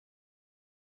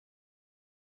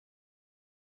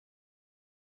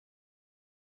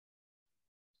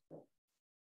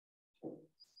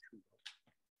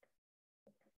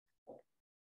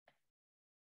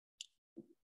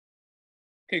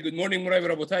Okay, good morning, Moray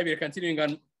Rabotai. We are continuing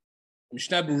on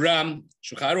Mishna Berurah,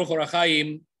 Shulchan Aruch Orach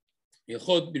Chaim,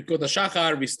 Hilchot Birkot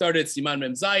HaShachar. We started Siman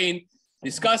Mem Zayin,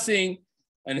 discussing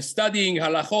and studying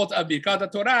halachot of Birkat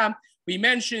Torah. We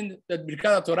mentioned that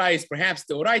Birkat Torah is perhaps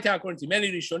the Oraita, according to many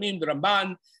Rishonim, the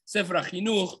Ramban, Sefer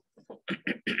HaChinuch,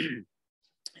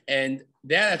 and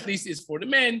that at least is for the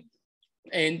men.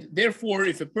 And therefore,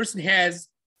 if a person has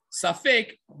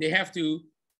safek, they have to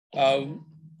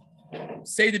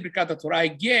say the Birkat Torah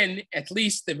again, at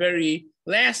least the very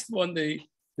last one, the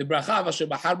bracha Asher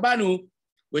Bachar Banu,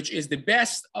 which is the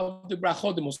best of the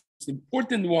brachot, the most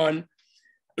important one.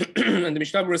 And the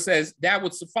Mishna Berurah says that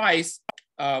would suffice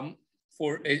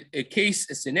for a case,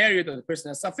 a scenario that the person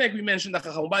has safek. We mentioned that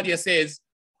Chacham Ovadia says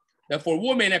that for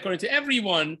women, according to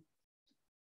everyone,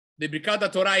 the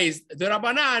Birkat Torah is the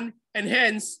Rabbanan, and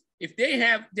hence, if they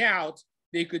have doubt,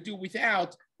 they could do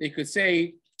without. They could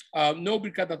say no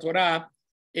Birkat Torah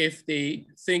if they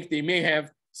think they may have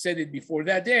said it before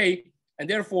that day, and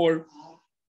therefore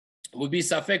would be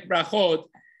safek brachot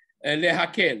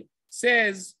lehakel.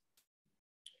 Says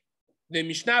the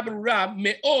Mishna Berurah,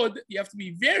 me'od, you have to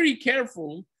be very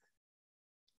careful.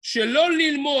 Shelo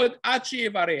lilmod ad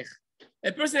sheyevarech.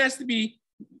 A person has to be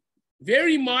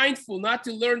very mindful not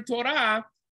to learn Torah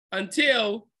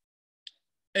until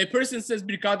a person says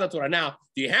Birkat Torah. Now,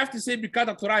 do you have to say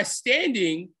Birkat Torah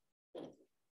standing?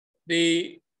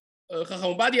 The Chacham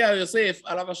Ovadia Yosef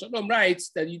Alav Shalom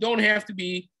writes that you don't have to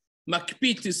be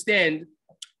makpid to stand,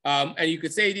 and you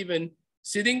could say it even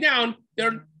sitting down.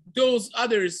 There are those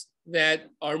others that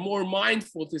are more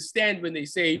mindful to stand when they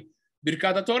say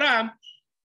Birkat Torah,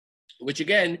 which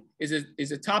again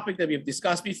is a topic that we have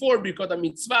discussed before. Birkat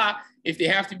Mitzvah, if they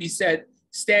have to be said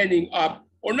standing up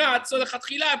or not. So the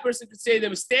Chatchila, a person could say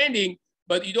them standing,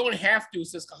 but you don't have to,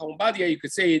 says Chacham Ovadia, you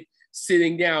could say it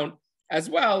sitting down as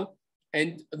well.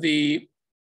 And the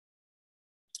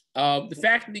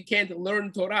fact that you can't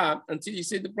learn Torah until you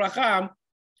say the bracha,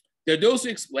 there are those who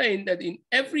explain that in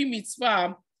every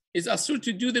mitzvah is asur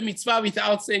to do the mitzvah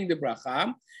without saying the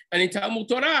bracha. And in Talmud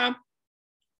Torah,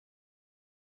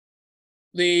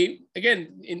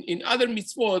 in other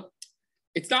mitzvot,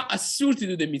 it's not asur to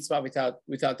do the mitzvah without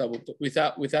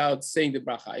saying the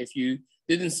bracha. If you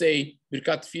didn't say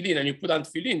Birkat Tefillin and you put on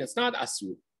Tefillin, that's not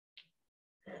asur.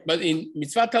 But in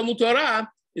mitzvah Talmud Torah,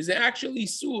 is actually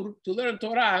sur to learn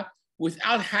Torah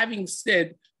without having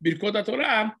said Birkot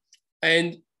Torah.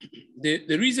 And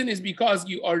the reason is because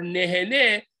you are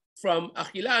nehene from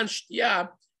achila and shtiyah,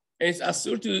 and it's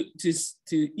asur to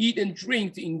eat and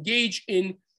drink, to engage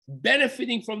in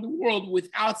benefiting from the world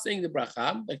without saying the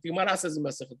bracha, like the Gemara says in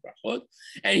Masechet Brachot.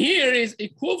 And here is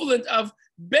equivalent of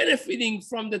benefiting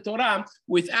from the Torah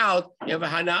without, you have a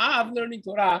hana'ah of learning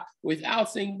Torah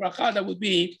without saying bracha. That would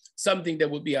be something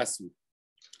that would be asur.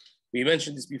 We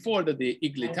mentioned this before, that the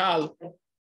Igletal,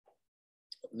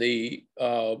 the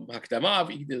Hakdama of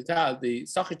Igletal, the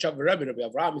Sachichav Rebbe, Rabbi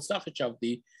Avraham Sachichav,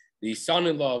 the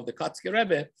son-in-law of the Katzke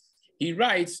Rebbe, he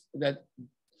writes that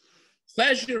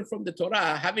pleasure from the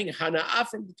Torah, having hana'ah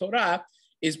from the Torah,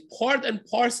 is part and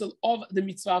parcel of the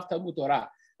mitzvah of Talmud Torah.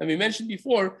 And we mentioned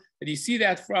before that you see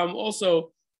that from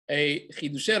also a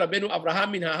Chidushe Rabbeinu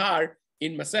Avraham min Hahar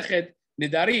in Masechet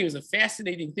Nedarim. Is a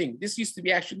fascinating thing. This used to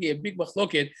be actually a big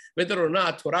machloket, whether or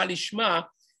not Torah Lishma,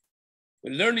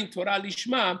 learning Torah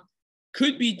Lishma,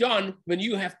 could be done when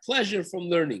you have pleasure from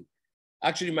learning.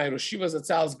 Actually, my Rosh Yeshiva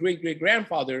Zatzal's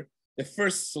great-great-grandfather, the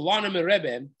first Solonim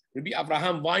Rebbe, Rabbi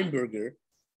Avraham Weinberger,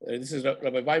 this is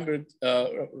Rabbi Weinberg,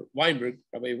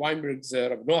 Rabbi Weinberg's,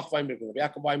 Rabbi Noach Weinberg, Rabbi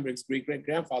Yaakov Weinberg's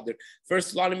great-great-grandfather,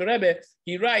 first Solonim Rebbe.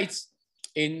 He writes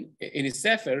in his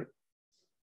Sefer,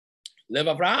 Lev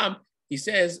Avraham, he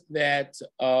says that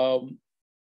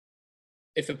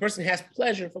if a person has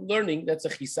pleasure from learning, that's a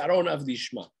chisaron of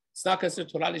lishma. It's not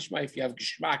considered Torah lishma if you have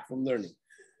gishmak from learning.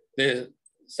 The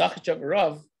Sachichav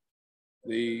Rav,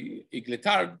 the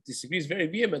Igletar, disagrees very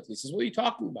vehemently. He says, what are you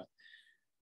talking about?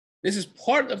 This is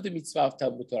part of the mitzvah of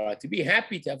Talmud Torah. To be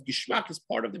happy to have gishmak is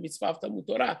part of the mitzvah of Talmud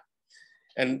Torah.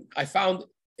 And I found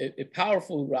a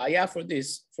powerful raya for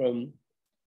this from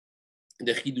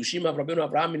the Chidushim of Rabbeinu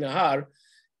Avraham min Nahar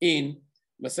in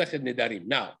Masechet Nedarim.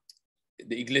 Now,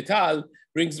 the Igletal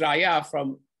brings raya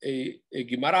from a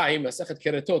Gemara in Masechet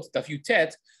Keretot, Daf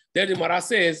Yutet. There the Gemara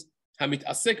says,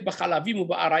 "Hamitasek b'chalavim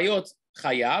u'ba'arayot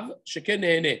chayav sheken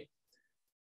nehene."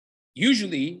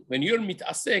 Usually, when you're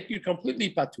mitasek, you're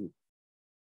completely patur.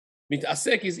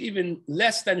 Mitasek is even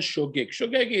less than shogeg.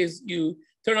 Shogeg is you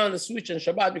turn on the switch on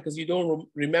Shabbat because you don't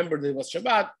remember that it was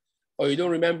Shabbat, or you don't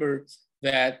remember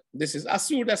that this is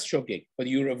asur, that's shogeg, but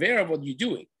you're aware of what you're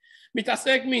doing.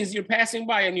 Mitasek means you're passing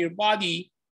by and your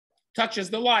body touches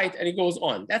the light and it goes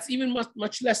on. That's even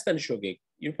much less than shogeg.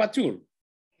 You're patur,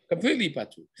 completely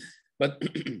patur. But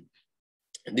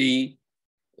the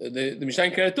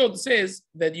Mishnah Keretot says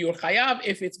that you're chayav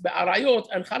if it's be'arayot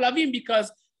and chalavim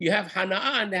because you have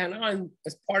hana'ah, and the hana'ah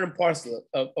is part and parcel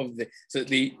of the. So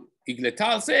the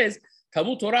Igletal says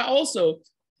Talmud Torah also,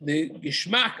 the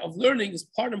geshmak of learning is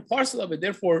part and parcel of it.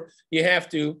 Therefore, you have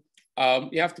to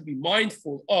be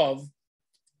mindful of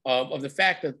the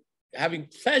fact that having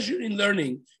pleasure in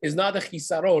learning is not a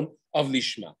chisaron of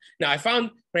lishma. Now, I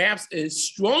found perhaps a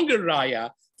stronger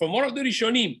raya from one of the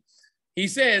Rishonim. He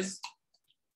says,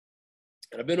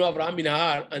 Rabbi Avraham bin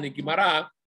Nahar and the Gemara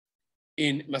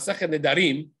in Masachet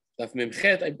Nedarim,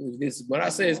 this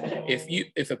Gemara says,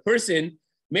 if a person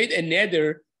made a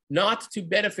neder not to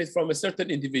benefit from a certain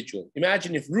individual.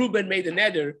 Imagine if Reuben made a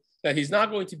neder that he's not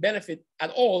going to benefit at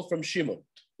all from Shimon.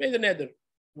 Made a neder.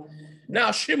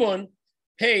 Now Shimon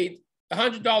paid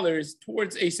 $100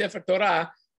 towards a Sefer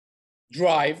Torah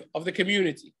drive of the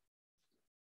community.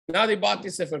 Now they bought the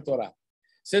Sefer Torah.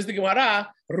 Says the Gemara,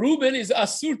 Reuben is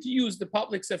asur to use the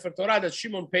public Sefer Torah that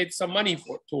Shimon paid some money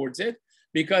towards it,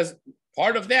 because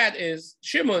part of that is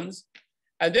Shimon's,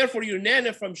 and therefore you're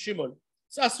nana from Shimon.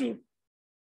 It's asur.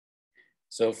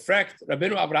 So, Frekt,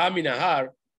 Rabbeinu Avraham bin Nahar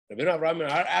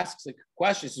asks a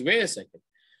question. He says, wait a second.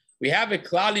 We have a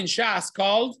klal in Shas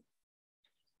called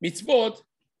mitzvot.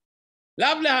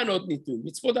 Lav lehanot nitu.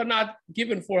 Mitzvot are not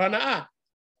given for hana'ah.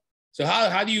 So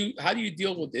how do you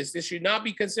deal with this? This should not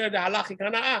be considered a halachic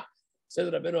hana'ah. Says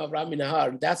Rabbeinu Avraham bin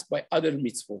Nahar. That's by other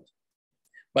mitzvot.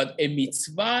 But a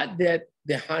mitzvah that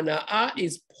the hana'ah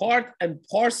is part and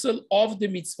parcel of the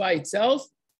mitzvah itself,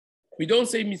 we don't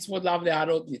say mitzvot lav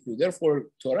lehanot nitu. Therefore,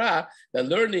 Torah, the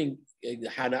learning, the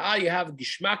hana'ah you have,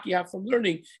 gishmak you have from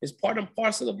learning is part and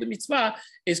parcel of the mitzvah,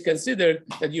 is considered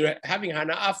that you're having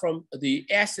hana'ah from the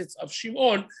assets of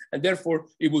Shimon, and therefore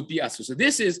it would be asur. So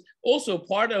this is also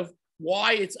part of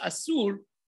why it's asur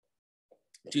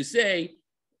to say,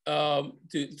 to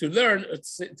learn,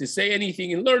 to say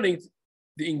anything in learning,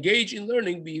 to engage in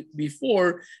learning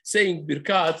before saying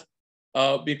birkat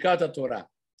Torah.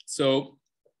 So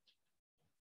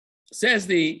says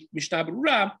the Mishna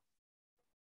Berurah,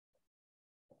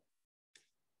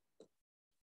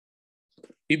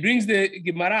 he brings the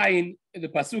Gemara in the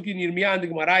pasuk in Yirmiyah and the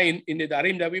Gemara in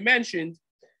Nedarim that we mentioned.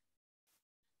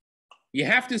 You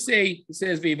have to say, he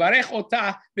says, "V'yivarech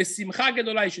ota b'simcha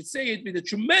gedola." You should say it with a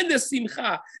tremendous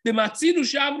simcha. The matzinu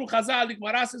she'amru Chazal. The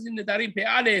Gemara says in Nedarim Pei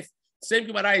Aleph. Same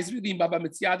Gemara is reading Baba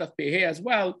Metziad of Pei as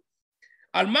well.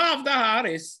 Al ma avda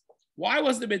haaretz. Why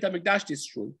was the Beit Hamikdash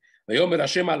destroyed? V'yomer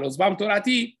Hashem al ozvam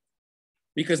torati.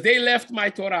 Because they left my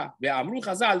Torah. Ve'amru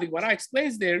Chazal. The Gemara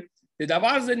explains there. The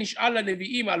davar ze nish'al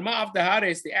le'nevi'im al ma avda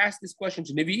haaretz. They asked this question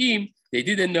to Nevi'im. They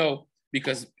didn't know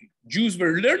because Jews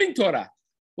were learning Torah.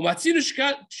 ומצינו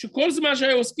שכל זמן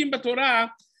שהיו עוסקים בתורה,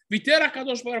 ויתר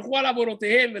הקדוש ברוך הוא על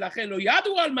עבורותיהם, ולכן לא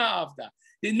ידעו על מה עבדה.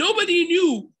 Nobody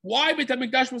knew why Beit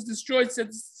HaMikdash was destroyed,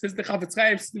 says the Chafetz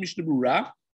Chaim, says the Mishna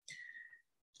Berurah.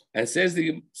 And says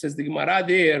the Gemara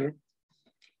there,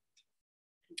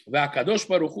 והקדוש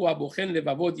ברוך הוא הבוחן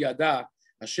לבבות ידע,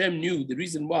 Hashem knew the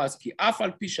reason was, כי אף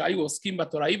על פי שהיו עוסקים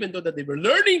בתורה, even though that they were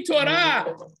learning Torah,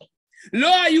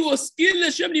 לא היו עוסקים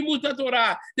לשם לימוד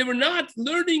התורה. They were not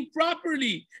learning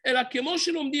properly. אלא כמו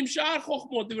שלומדים שאר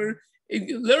חוכמות. They were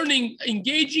learning,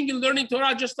 engaging in learning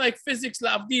Torah just like physics,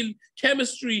 להבדיל,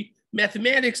 chemistry,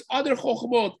 mathematics, other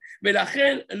חוכמות.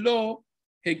 ולכן לא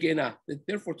הגנה.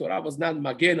 Therefore Torah was not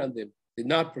מגן on them, did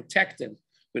not protect them.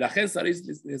 ולכן צריך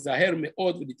לזהר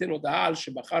מאוד וליתן הודעה על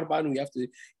שבחר בנו. You have to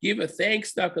give a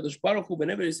thanks to הקדוש ברוך הוא,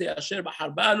 whenever you say אשר בחר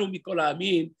בנו מכל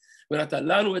העמים.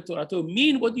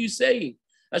 Mean, what do you say?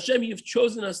 Hashem, you've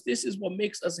chosen us. This is what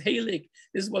makes us Halik.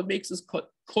 This is what makes us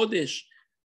Kodesh.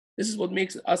 This is what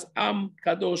makes us Am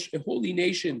Kadosh, a holy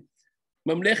nation.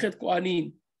 Mamlechet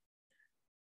Kohanim.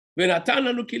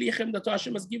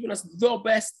 Hashem has given us the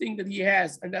best thing that He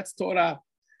has, and that's Torah.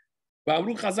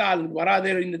 V'amru Chazal, Gemara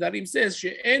there in the Nedarim says,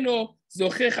 she'eno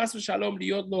zoche chas v'shalom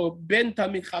liyot lo ben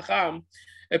tamid chacham.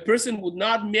 A person would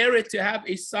not merit to have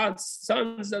a sons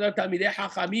that are Talmidei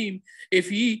Chachamim if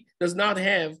he does not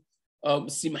have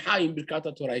simcha in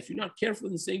Birkat Torah. If you're not careful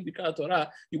in saying Birkat Torah,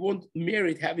 you won't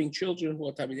merit having children who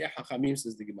are Talmidei Chachamim,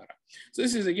 says the Gemara. So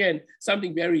this is, again,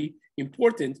 something very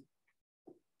important.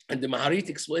 And the Maharit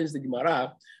explains the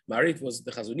Gemara. Maharit was,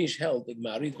 the Chazon Ish held that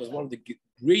Maharit was one of the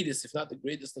greatest, if not the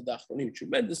greatest of the Achronim.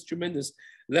 Tremendous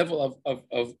level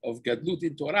of Gadlut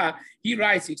in Torah. He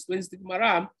writes, he explains the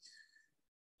Gemara,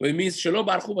 it means Shelo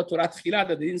Baruchu B'Torah Tchila,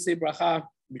 that they didn't say Bracha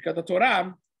Birkat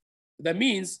Torah. That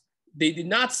means they did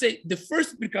not say the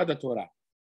first Birkat Torah.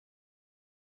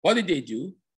 What did they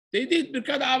do? they did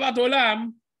Birkat Ahavat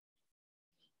Olam.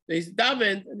 They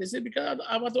davened and they said Birkat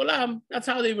Ahavat Olam. That's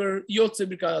how they were Yotze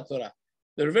Birkat Torah.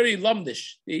 They're very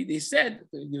lumdish. They said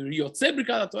they were Yotze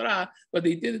Birkat Torah, but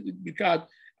they did it with Birkat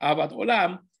Ahavat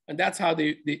Olam, and that's how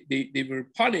they were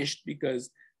punished, because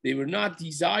they were not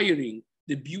desiring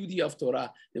the beauty of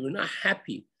Torah. They were not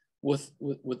happy with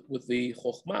the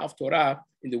Chokhmah of Torah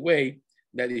in the way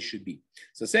that it should be.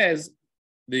 So it says,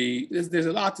 there's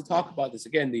a lot to talk about this.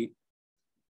 Again, the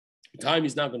time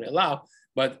is not going to allow,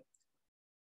 but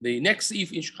the next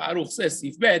Seif in Shulchan Aruch says,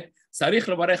 Seif Bet, Sarich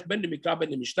levarech ben lemikra ben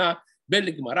lemishnah ben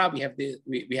legemara. We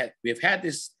have had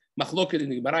this machloket in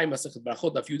the Gemara in Masechet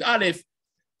Brachot Daf Yud Aleph,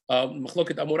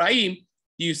 machloket Amoraim.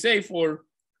 Do you say for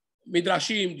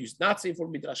Midrashim? Do you not say for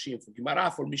Midrashim? For Gemara,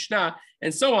 for Mishnah,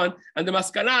 and so on. And the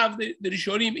maskana of the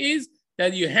Rishonim is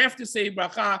that you have to say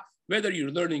bracha whether you're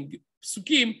learning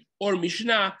Psukim or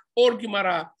Mishnah or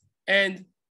Gemara. And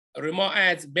Rema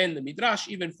adds ben the Midrash,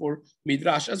 even for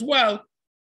Midrash as well.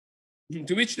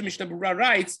 To which the Mishna Berurah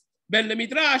writes, Ben le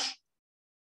Midrash,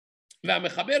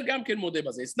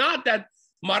 it's not that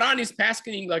Maran is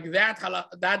passing like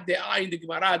that they are in the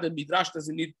Gemara, that Midrash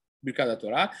doesn't need Birkat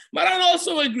Torah. Maran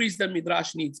also agrees that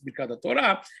Midrash needs Birkat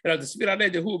Torah.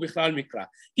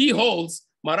 He holds,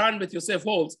 Maran Bet Yosef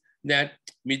holds, that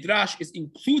Midrash is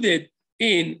included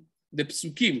in the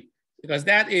Psukim, because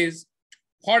that is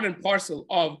part and parcel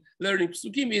of learning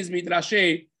Psukim, is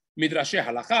Midrashe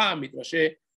Halacha,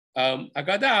 Midrashe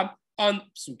Agada on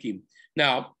Psukim.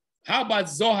 Now, how about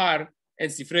Zohar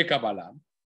and Sifrei Kabbalah?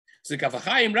 So the Kaf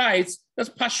HaChaim writes, that's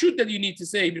pashut that you need to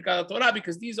say Birkat Torah,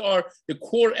 because these are the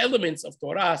core elements of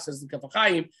Torah. Says the Kaf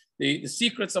HaChaim, the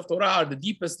secrets of Torah are the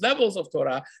deepest levels of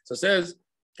Torah. So says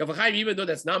Kaf HaChaim, even though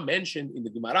that's not mentioned in the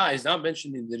Gemara, it's not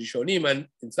mentioned in the Rishonim, and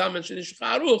it's not mentioned in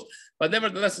Shulchan Aruch, but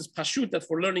nevertheless it's pashut that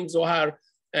for learning Zohar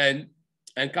and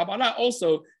Kabbalah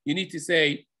also, you need to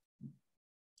say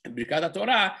Birkat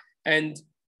Torah. And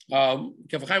Kaf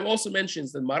HaChaim also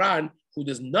mentions that Maran, who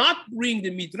does not bring the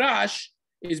Midrash,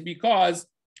 is because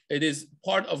it is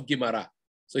part of Gemara.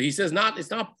 So he says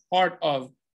it's not part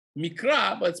of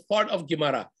Mikra, but it's part of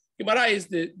Gemara. Gemara is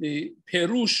the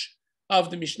Perush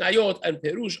of the Mishnayot and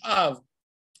Perush of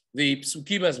the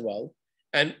Psukim as well.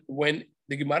 And when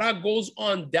the Gemara goes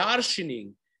on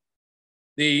darshaning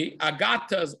the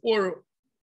Agatas or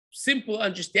simple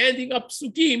understanding of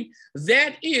Psukim,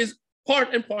 that is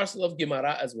part and parcel of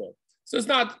Gemara as well. So it's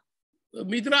not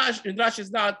Midrash. Midrash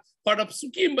is not part of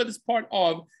Psukim, but it's part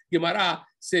of Gemara,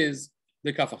 says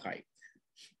the Kaf HaChaim.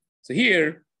 So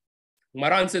here,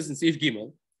 Maran says in Seif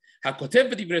Gimel,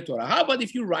 HaKotev v'divrei Torah. How about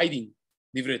if you're writing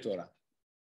divrei Torah?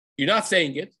 You're not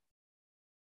saying it.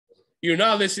 You're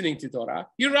not listening to Torah.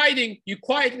 You're writing. You're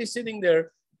quietly sitting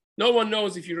there. No one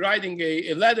knows if you're writing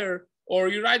a letter or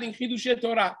you're writing Chidushei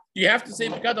Torah. You have to say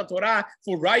Birkat Torah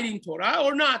for writing Torah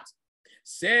or not.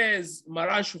 Says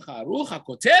Maran Shulchan Aruch,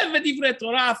 HaKotev v'divrei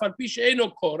Torah af al pi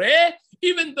she'eino koreh,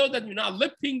 even though that you're not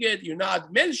lipping it, you're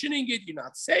not mentioning it, you're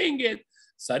not saying it,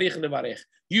 sarich levarech.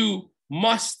 You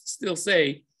must still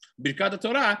say Birkat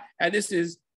Torah, and this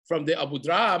is from the Abu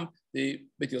Draham, the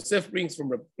Bet Yosef brings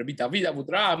from Rabbi David Abu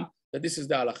Draham, that this is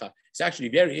the halacha. It's actually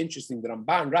very interesting. The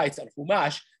Ramban writes on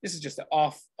Chumash. This is just an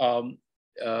off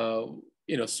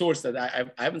source that I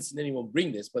haven't seen anyone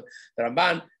bring this, but the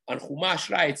Ramban on Chumash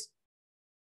writes,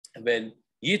 when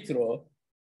Yitro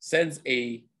sends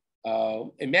a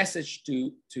message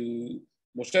to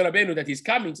Moshe Rabbeinu that he's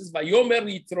coming, it says Vayomer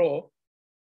Yitro,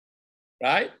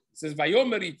 right? It says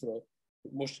Vayomer Yitro.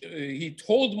 He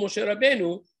told Moshe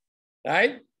Rabbeinu,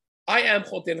 right? I am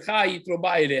Chotencha Yitro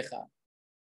ba'elecha.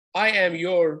 I am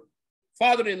your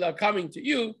father-in-law coming to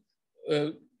you,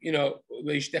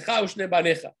 Ve'ishtecha u'shnei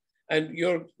banecha, and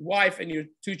your wife and your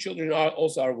two children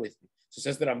also are with me. So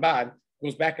says the Ramban,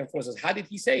 goes back and forth, says, how did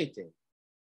he say it to him?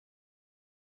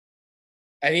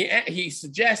 And he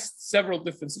suggests several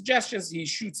different suggestions. He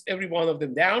shoots every one of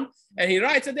them down. And he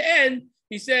writes at the end,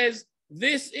 he says,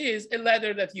 this is a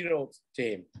letter that he wrote to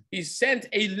him. He sent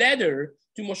a letter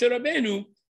to Moshe Rabbeinu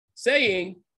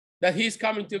saying that he's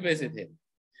coming to visit him.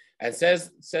 And says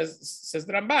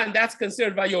the Ramban, that's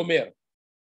considered Vayomer.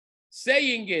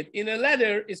 Saying it in a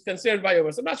letter is considered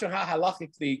Vayomer. So I'm not sure how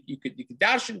halachically you could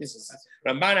darshan this. Is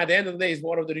Ramban at the end of the day is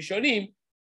one of the Rishonim.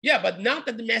 Yeah, but not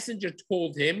that the messenger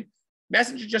told him.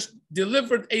 Messenger just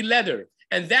delivered a letter.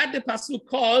 And that the pasuk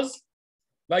calls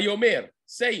Vayomer,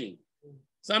 saying.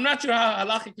 So I'm not sure how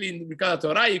halachically in the Birkat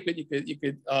Torah you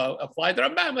could apply the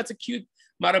Ramban, but it's a cute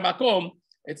maramakom.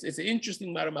 It's an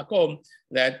interesting maramakom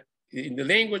that in the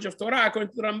language of Torah, according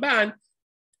to the Ramban,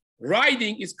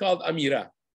 writing is called Amira.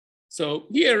 So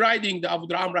here, writing, the Abu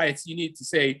Draham writes, you need to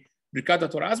say Birkat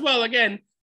Torah as well. Again,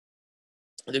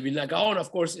 The Vilna Gaon,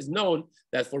 of course, is known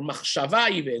that for machshava,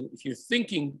 even if you're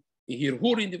thinking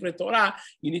hirhur in Divrei Torah,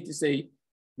 you need to say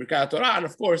Birkat Torah. And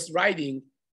of course, writing,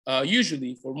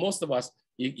 usually for most of us,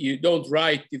 you don't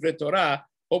write Divrei Torah,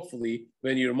 hopefully,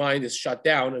 when your mind is shut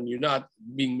down and you're not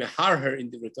being meharher in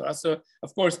Divrei Torah. So,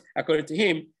 of course, according to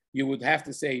him, you would have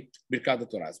to say Birkat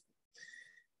Torah.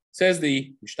 Says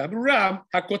the Mishna Berurah,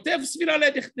 HaKotev Svira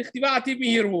L'Chtiva Ativ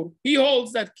Mihirhur. He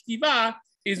holds that Ktiva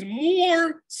is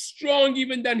more strong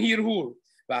even than Hirhur.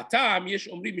 That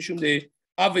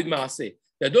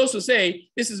those who say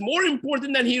this is more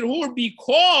important than Hirhur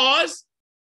because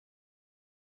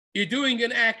you're doing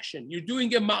an action, you're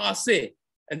doing a Maaseh.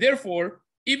 And therefore,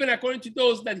 even according to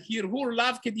those that Hirhur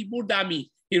lav kedibur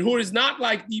dami, Hirhur is not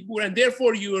like Dibur, and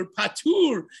therefore you're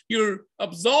patur, you're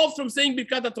absolved from saying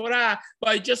Birkat Torah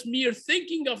by just mere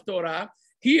thinking of Torah.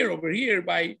 Here, over here,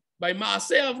 by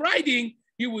Maaseh of writing,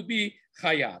 you would be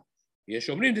Chayav. There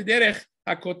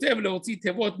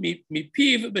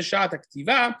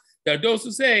are those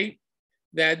who say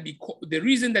that the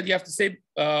reason that you have to say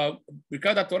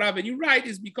Birkat Torah when you write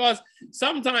is because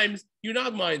sometimes you're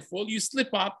not mindful, you slip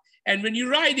up, and when you're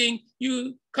writing,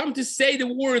 you come to say the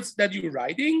words that you're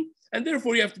writing, and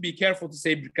therefore you have to be careful to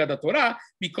say Birkat Torah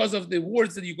because of the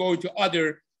words that you go into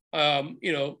other,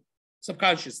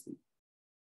 subconsciously.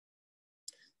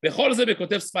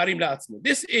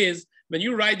 This is when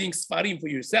you're writing Sfarim for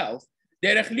yourself.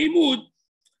 Derech limud,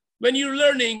 when you're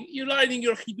learning your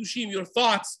chidushim, your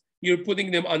thoughts, you're putting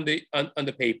them on the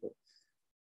paper.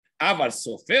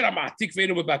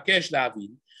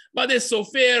 But the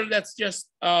sofer that's just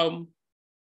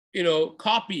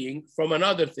copying from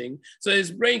another thing, so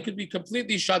his brain could be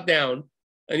completely shut down,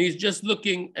 and he's just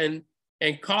looking and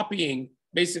copying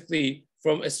basically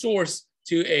from a source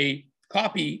to a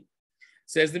copy.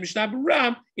 Says the Mishna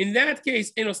Berurah, in that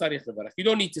case, you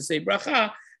don't need to say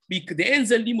bracha because the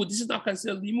enzel limud. This is not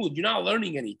considered limud. You're not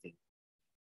learning anything.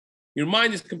 Your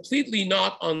mind is completely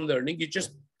not on learning. You're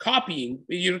just copying.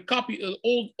 You're copying an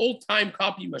old time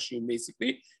copy machine,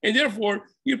 basically, and therefore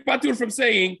you're patur from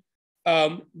saying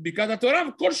because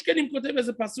Torah.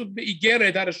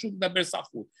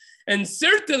 And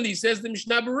certainly, says the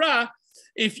Mishna Berurah,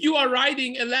 if you are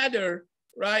writing a letter,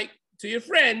 right, to your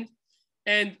friend,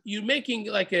 and you're making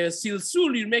like a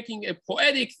silsul, you're making a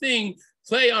poetic thing,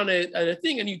 play on a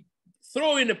thing, and you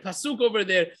throw in a pasuk over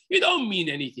there, you don't mean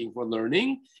anything for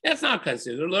learning. That's not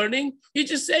considered learning. You're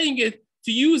just saying it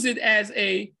to use it as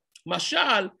a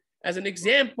mashal, as an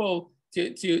example,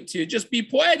 to just be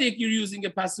poetic. You're using a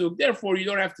pasuk. Therefore, you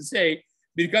don't have to say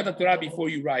Birkat Torah before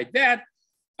you write that.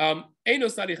 You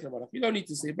don't need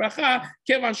to say bracha,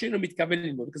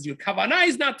 because your kavanah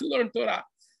is not to learn Torah.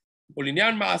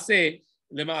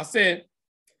 למעשה,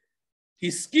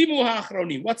 הסכימו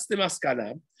האחרונים. What's the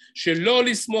מסקנה? שלא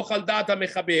לסמוך על דעת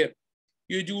המחבר.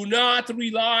 You do not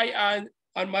rely on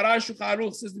מרן שולחן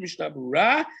ערוך, says the Mishna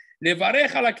Berurah,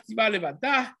 לברך על הכתיבה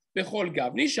לבדה בכל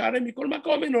גבני, שהרי מכל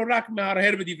מקום אינו רק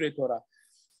מהרהר בדברי תורה.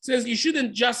 Says you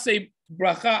shouldn't just say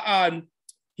bracha on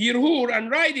הרהור, on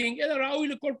writing, אלא ראוי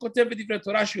לכל כותב בדברי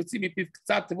תורה שיוציא מפיו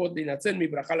קצת תיבות להינצל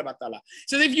מברכה לבטלה.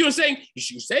 So if you're saying, you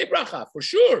should say bracha, for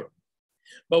sure.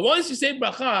 But once you say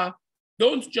bracha,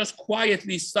 don't just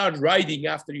quietly start writing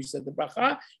after you said the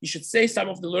bracha. You should say some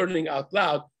of the learning out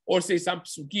loud, or say some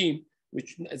psukim,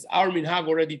 which is our minhag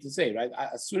already to say, right?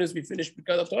 As soon as we finish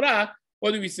Birkat Torah,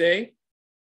 what do we say?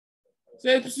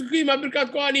 Say psukim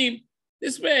Birkat Kohanim.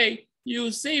 This way,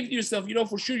 you saved yourself. You know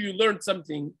for sure you learned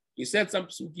something. You said some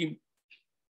psukim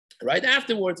right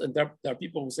afterwards, and there are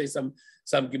people who say some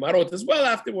gemarot as well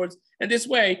afterwards. And this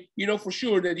way, you know for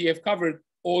sure that you have covered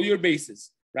all your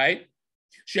bases, right?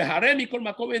 To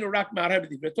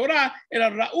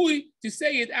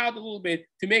say it out a little bit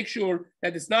to make sure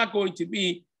that it's not going to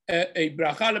be a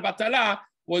bracha lebatala,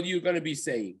 what you're going to be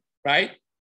saying, right?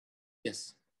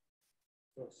 Yes.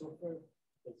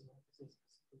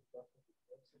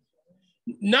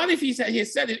 Not if he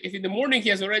said it, if in the morning he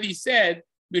has already said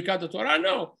Birkat Torah,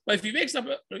 no. But if he wakes up,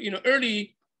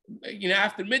 early,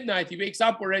 after midnight, he wakes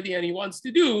up already and he wants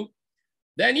to do,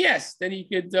 then yes, then he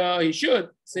should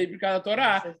say Birkat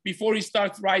Torah before he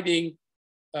starts writing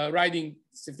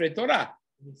Sifrei Torah.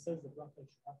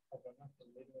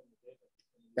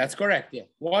 That's correct, yeah.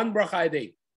 One bracha a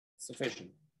day,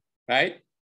 sufficient, right?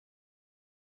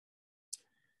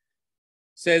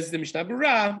 Says the Mishna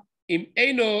Berurah, Im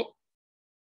Eino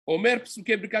Omer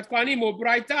Psuke Birkat Kohanim O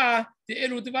Braita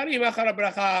Te'elu Devarim Achar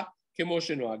HaBracha Kemo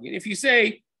Shenoagin. If you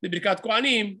say the Birkat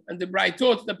Kohanim and the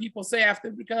Braitot that people say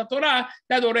after Birkat Torah,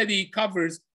 that already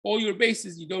covers all your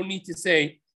bases. You don't need to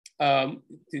say to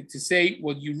say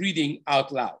what you're reading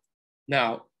out loud.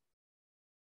 Now,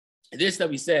 This that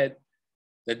we said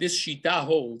that this shita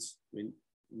holds, I mean,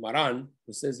 Maran,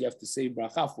 who says you have to say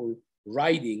bracha for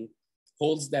writing,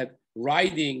 holds that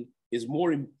writing is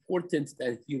more important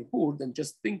than hirhur, than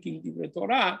just thinking divrei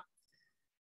Torah.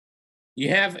 You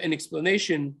have an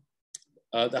explanation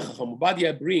that Chacham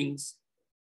Obadia brings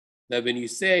that when you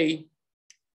say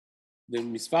the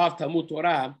mitzvah of Talmud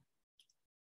Torah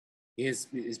is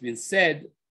been said,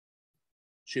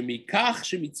 shemikach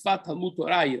shemitzvah Talmud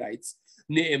Torah, he writes,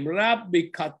 ne'emra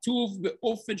bekatuv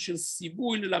beofen shel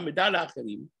sivui lelameda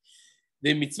la'acherim.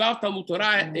 The mitzvah of Talmud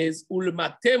Torah is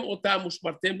ulmatem otam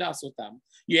ushmartem la'asotam.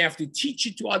 You have to teach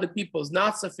it to other people. It's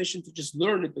not sufficient to just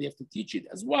learn it, but you have to teach it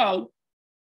as well.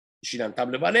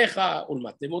 Shinantam levanecha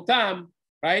ulmatem otam,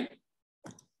 right?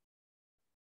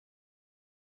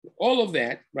 All of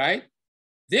that, right?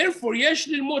 Therefore, yesh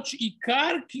lilmod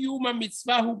she'ikar kiyum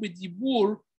hamitzvah hu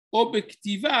bedibur o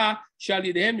bektiva shal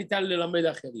yedehem nitan lelamed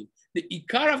acherim. The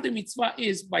ikar of the mitzvah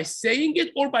is by saying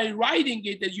it or by writing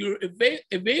it, that you're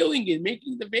availing it,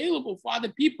 making it available for other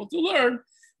people to learn,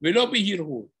 velo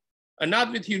behirhur, and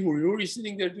not with hirhur. You're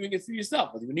sitting there doing it for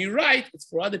yourself. But when you write, it's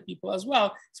for other people as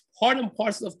well. It's part and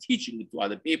parcel of teaching it to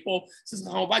other people. Says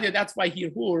Chacham Obadia, that's why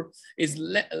hirhur is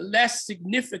less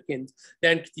significant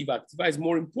than ktiva. Ktiva is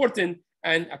more important,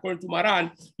 and according to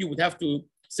Maran, you would have to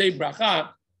say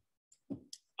bracha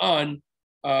on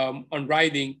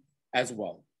writing as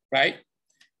well. Right?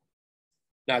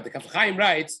 Now, the Kaf Chaim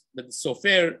writes that the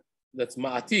sofer, that's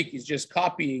ma'atik, is just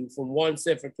copying from one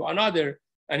sefer to another,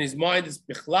 and his mind is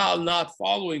bichlal not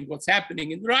following what's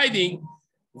happening in writing,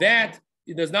 that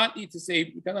he does not need to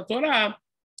say Birkat Torah.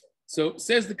 So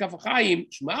says the Kaf Chaim,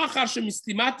 Shema achar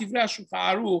shemistimat divrei HaShulchan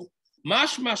Aruch,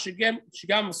 mashma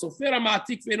shegam sofer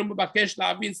ha'ma'atik ve'enu mebakesh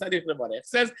la'avin tzarich levarech.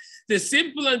 Says the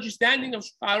simple understanding of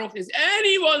Shulchan Aruch is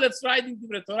anyone that's writing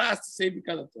divrei Torah has to say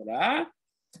Birkat Torah.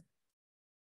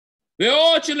 And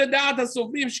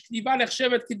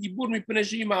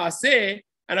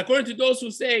according to those who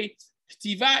say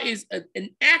ktiva is an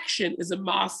action, is a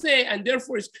maaseh, and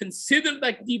therefore is considered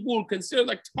like dibur, considered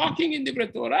like talking in the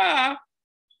Torah,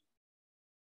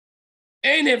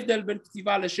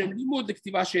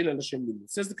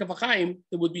 says the Kaf Chaim,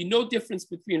 there would be no difference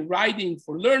between writing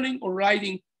for learning or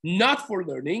writing not for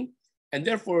learning. And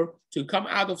therefore, to come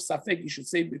out of Safek, you should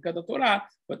say Birkat Torah,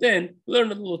 but then learn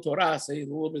a little Torah, say a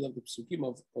little bit of the psukim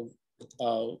of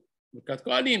Birkat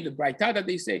Kohanim, the Braita that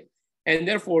they say, and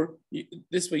therefore,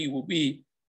 this way you will be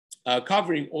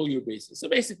covering all your bases. So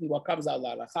basically, what comes out of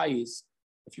Halacha is,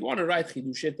 if you want to write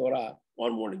Chidushe Torah,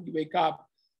 one morning you wake up,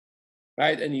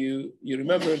 right, and you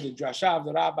remember the drasha of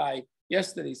the rabbi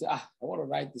yesterday, you say, I want to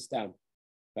write this down,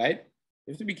 right?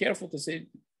 You have to be careful to say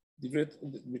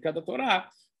Birkat Torah.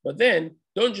 But then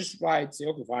don't just write, say,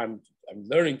 okay, I'm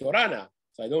learning Torah now,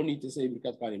 so I don't need to say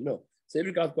Birkat Kohanim. No, say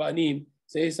Birkat Kohanim,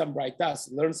 say some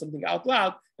braitas, learn something out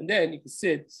loud, and then you can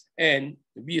sit and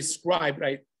be a scribe,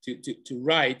 right, to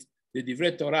write the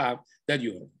Divrei Torah that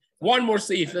you have. One more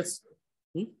seif, that's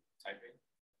typing.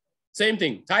 Same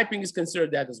thing, typing is considered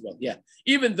that as well, yeah.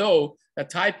 Even though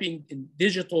typing in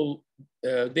digital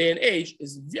day and age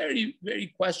is very, very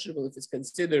questionable if it's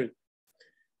considered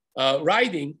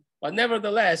writing. But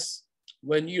nevertheless,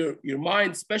 when your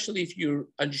mind, especially if you're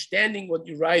understanding what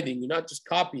you're writing, you're not just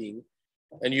copying,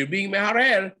 and you're being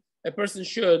meharer, a person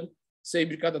should say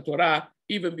Birkat Torah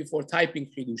even before typing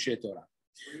Chidushe Torah.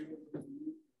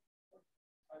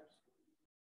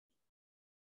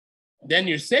 Then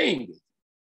you're saying it.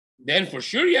 Then for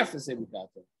sure you have to say Birkat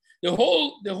Torah.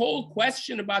 The whole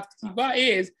question about Ktiva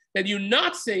is that you're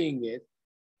not saying it,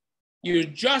 you're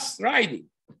just writing.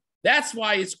 That's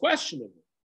why it's questionable.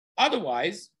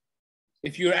 Otherwise,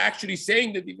 if you're actually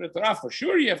saying the Divrei Torah, for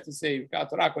sure you have to say Birkat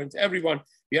Torah according to everyone.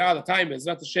 We are out of time.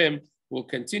 Bezrat Hashem will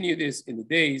continue this in the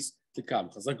days to come.